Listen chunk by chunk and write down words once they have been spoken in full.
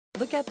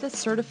Look at this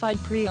certified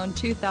pre-owned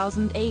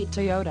 2008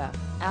 Toyota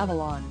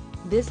Avalon.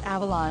 This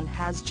Avalon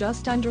has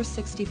just under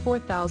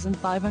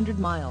 64,500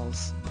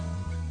 miles.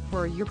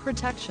 For your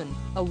protection,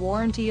 a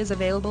warranty is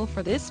available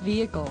for this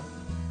vehicle.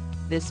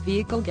 This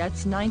vehicle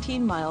gets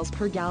 19 miles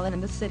per gallon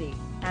in the city,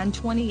 and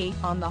 28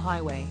 on the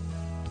highway.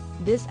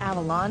 This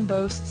Avalon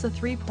boasts a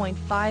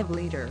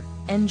 3.5-liter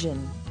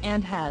engine,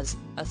 and has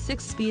a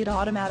 6-speed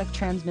automatic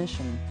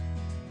transmission.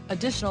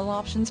 Additional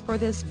options for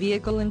this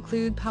vehicle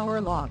include power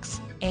locks,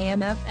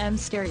 AM/FM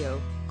stereo,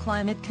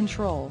 climate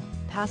control,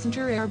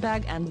 passenger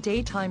airbag and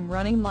daytime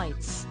running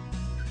lights.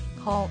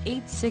 Call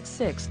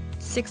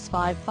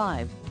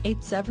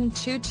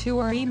 866-655-8722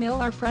 or email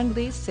our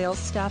friendly sales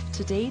staff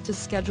today to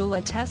schedule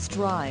a test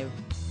drive.